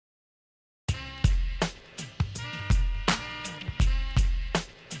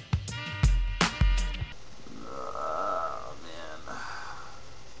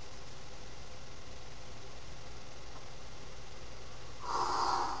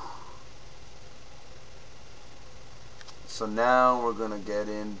So now we're going to get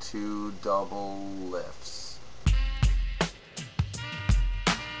into double lifts.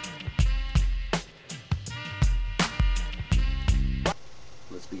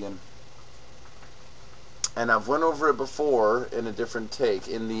 Let's begin. And I've went over it before in a different take.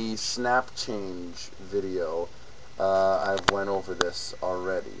 In the snap change video, I've went over this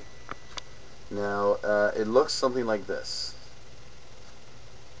already. Now, it looks something like this.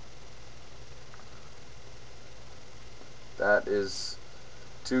 That is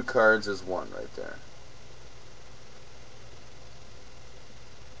 2 cards is 1 right there.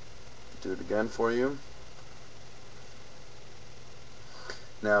 Do it again for you.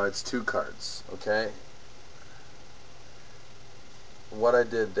 Now it's 2 cards, okay? What I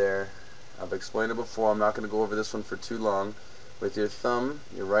did there, I've explained it before, I'm not going to go over this one for too long. With your thumb,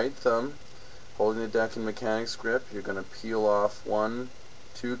 your right thumb, holding the deck in mechanics grip, you're going to peel off 1,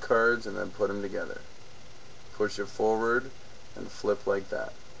 2 cards and then put them together. Push it forward and flip like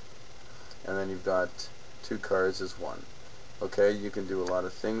that. And then you've got 2 cards as 1. Okay, you can do a lot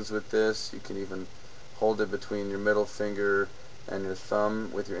of things with this. You can even hold it between your middle finger and your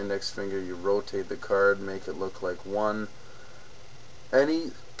thumb. With your index finger, you rotate the card, make it look like 1.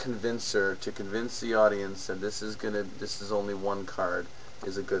 Any convincer to convince the audience that this is only 1 card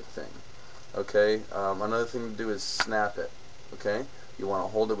is a good thing. Okay, another thing to do is snap it. Okay, you want to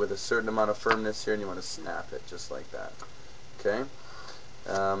hold it with a certain amount of firmness here, and you want to snap it just like that. Okay,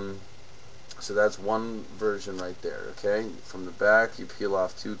 so that's one version right there. Okay, from the back you peel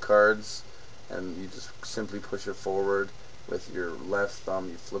off 2 cards and you just simply push it forward with your left thumb.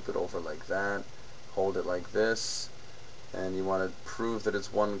 You flip it over like that, hold it like this, and you want to prove that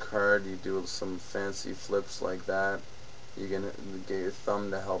it's 1 card. You do some fancy flips like that. You can get your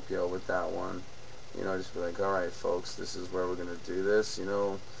thumb to help you out with that one. You know, just be like, alright folks, this is where we're going to do this. You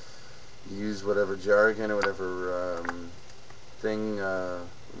know, use whatever jargon or whatever thing,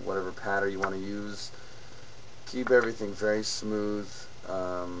 whatever pattern you want to use. Keep everything very smooth.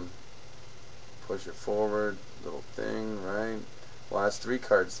 Push it forward, little thing, right? Well, that's 3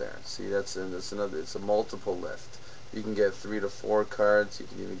 cards there. See, that's another. It's a multiple lift. You can get 3 to 4 cards. You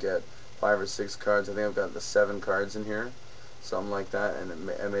can even get 5 or 6 cards. I think I've got the 7 cards in here, something like that, and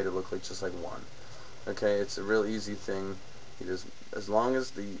I made it look like just like 1. Okay, it's a real easy thing. You just, as long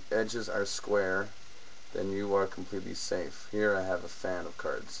as the edges are square, then you are completely safe. Here I have a fan of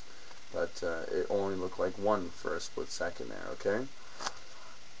cards, but it only looked like 1 for a split second there. Okay,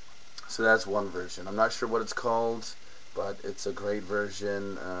 so that's one version. I'm not sure what it's called, but it's a great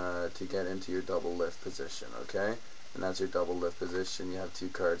version to get into your double lift position. Okay, and that's your double lift position. You have 2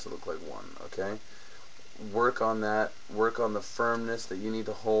 cards that look like 1. Okay, work on that. Work on the firmness that you need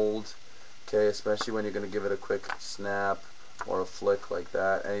to hold. Okay, especially when you're going to give it a quick snap or a flick like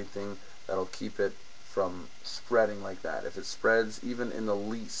that. Anything that'll keep it from spreading like that. If it spreads even in the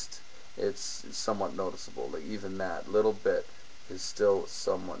least, it's somewhat noticeable. Like even that little bit is still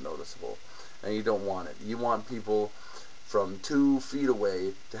somewhat noticeable, and you don't want it. You want people from 2 feet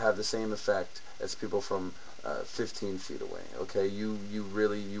away to have the same effect as people from 15 feet away. Okay, you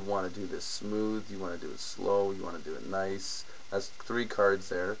want to do this smooth. You want to do it slow. You want to do it nice. That's 3 cards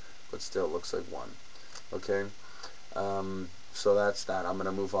there, but still looks like 1. Okay, so that's that. I'm going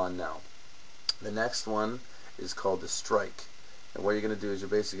to move on now. The next one is called the strike. And what you're going to do is you're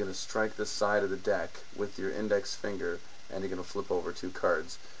basically going to strike the side of the deck with your index finger, and you're going to flip over 2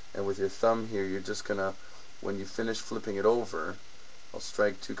 cards. And with your thumb here, you're just going to, when you finish flipping it over, I'll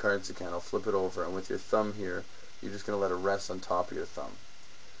strike 2 cards again, I'll flip it over, and with your thumb here, you're just going to let it rest on top of your thumb.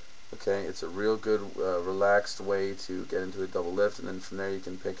 Okay, it's a real good relaxed way to get into a double lift, and then from there you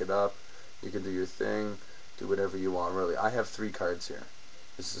can pick it up, you can do your thing, do whatever you want really. I have 3 cards here.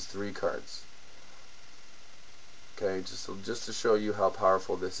 This is 3 cards. Okay, just to show you how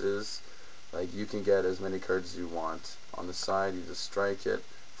powerful this is. Like, you can get as many cards as you want. On the side, you just strike it,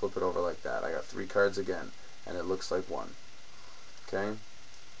 flip it over like that. I got 3 cards again, and it looks like 1. Okay?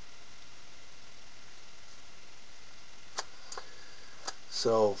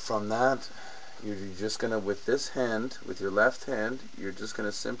 So from that, you're just going to, with this hand, with your left hand, you're just going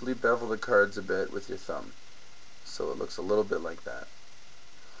to simply bevel the cards a bit with your thumb. So it looks a little bit like that.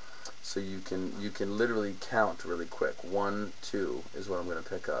 So you can literally count really quick. 1, 2 is what I'm going to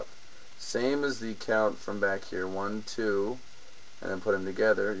pick up. Same as the count from back here. 1, 2, and then put them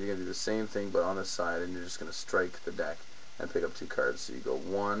together. You're going to do the same thing but on the side, and you're just going to strike the deck and pick up 2 cards. So you go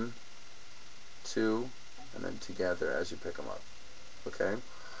 1, 2, and then together as you pick them up. Okay?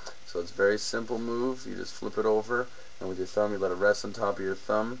 So it's a very simple move. You just flip it over, and with your thumb you let it rest on top of your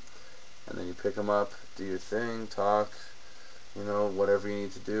thumb, and then you pick them up, do your thing, talk, you know, whatever you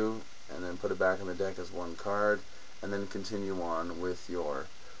need to do, and then put it back on the deck as 1 card. and then continue on with your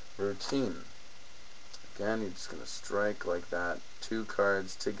routine. Again, you're just going to strike like that, 2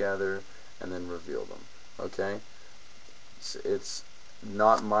 cards together, and then reveal them. Okay? It's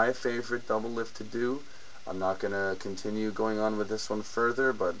not my favorite double lift to do. I'm not going to continue going on with this one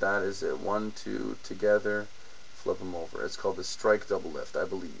further, but that is it. 1, 2 together, flip them over. It's called the strike double lift, I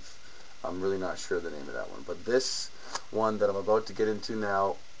believe. I'm really not sure the name of that one. But this one that I'm about to get into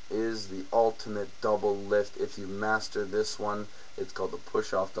now is the ultimate double lift. If you master this one, it's called the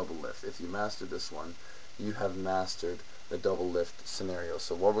push-off double lift. If you master this one, you have mastered the double lift scenario.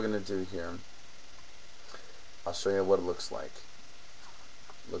 So what we're going to do here, I'll show you what it looks like.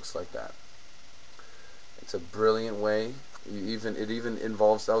 It looks like that. It's a brilliant way. It even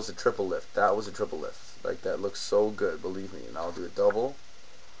involves, that was a triple lift. That was a triple lift. Like, that looks so good, believe me. And I'll do a double,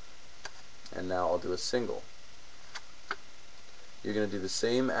 and now I'll do a single. You're going to do the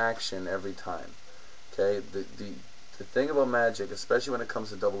same action every time. Okay? The thing about magic, especially when it comes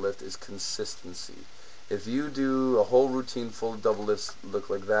to double lift, is consistency. If you do a whole routine full of double lifts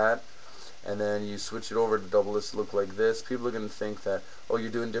look like that, and then you switch it over to double lifts look like this, people are going to think that, oh,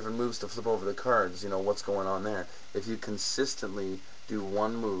 you're doing different moves to flip over the cards, you know, what's going on there? If you consistently do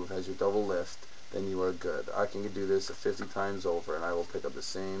one move as your double lift, then you are good. I can do this 50 times over, and I will pick up the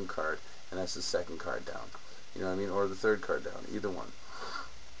same card, and that's the second card down. You know what I mean? Or the third card down, either one.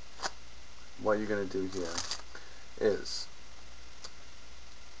 What you're going to do here is,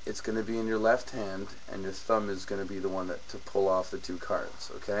 it's going to be in your left hand, and your thumb is going to be the one to pull off the 2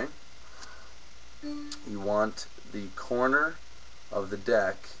 cards, okay? You want the corner of the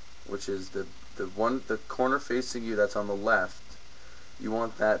deck, which is the corner facing you that's on the left, you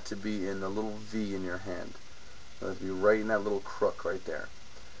want that to be in a little V in your hand. It'll be right in that little crook right there.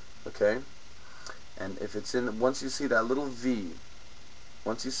 Okay? And if it's in, once you see that little V,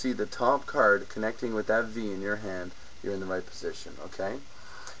 once you see the top card connecting with that V in your hand, you're in the right position, okay?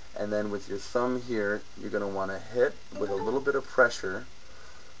 And then with your thumb here, you're going to want to hit with a little bit of pressure.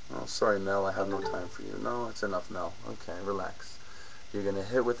 Oh, sorry, Mel, I have no time for you. No, it's enough, Mel. Okay, relax. You're going to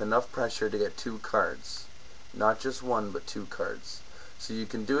hit with enough pressure to get 2 cards. Not just 1, but 2 cards. So you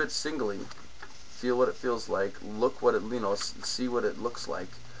can do it singly. Feel what it feels like. Look what it, you know, see what it looks like.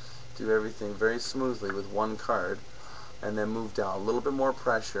 Do everything very smoothly with 1 card. And then move down. A little bit more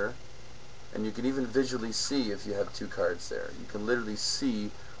pressure. And you can even visually see if you have 2 cards there. You can literally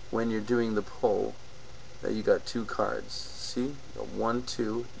see when you're doing the pull that you got 2 cards. See? You got 1,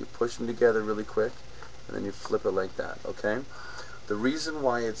 2. You push them together really quick, and then you flip it like that, okay? The reason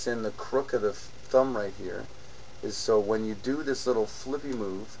why it's in the crook of the thumb right here is so when you do this little flippy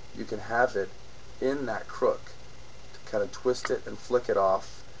move, you can have it in that crook to kind of twist it and flick it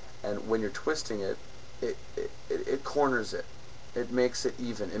off. And when you're twisting it, it corners it. It makes it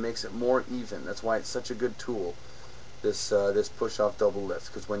even. It makes it more even. That's why it's such a good tool, this push-off double lift.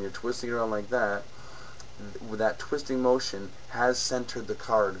 Because when you're twisting it around like that, that twisting motion has centered the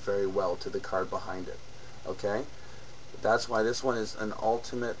card very well to the card behind it. Okay? That's why this one is an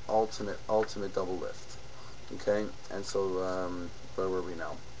ultimate double lift. Okay? And so, where were we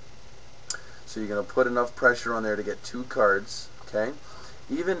now? So you're going to put enough pressure on there to get 2 cards. Okay?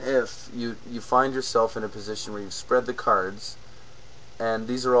 Even if you find yourself in a position where you've spread the cards, and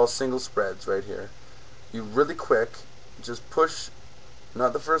these are all single spreads right here, you really quick just push,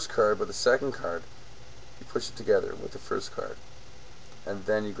 not the first card, but the second card. You push it together with the first card. And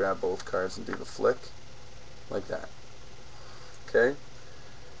then you grab both cards and do the flick, like that. Okay?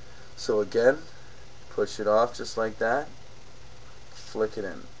 So again, push it off just like that, flick it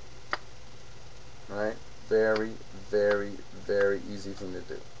in. Right? Very, very, very easy thing to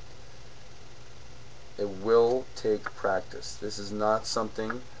do. It will take practice. This is not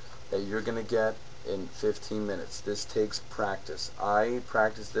something that you're going to get in 15 minutes. This takes practice. I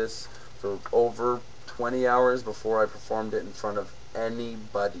practiced this for over 20 hours before I performed it in front of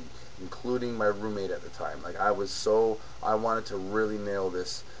anybody, including my roommate at the time. Like, I wanted to really nail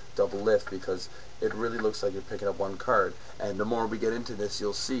this double lift because it really looks like you're picking up 1 card. And the more we get into this,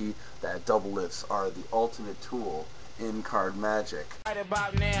 you'll see that double lifts are the ultimate tool in card magic. Right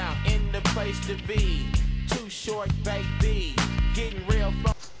about now, in the place to be. Too short, baby. Getting real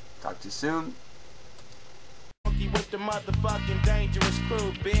Talk to you soon. funky with the motherfucking dangerous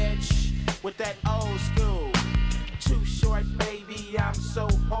crew, bitch. With that old school. Too short, baby, I'm so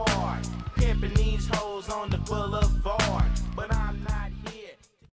hard. Pimping these hoes on the boulevard. But I'm not.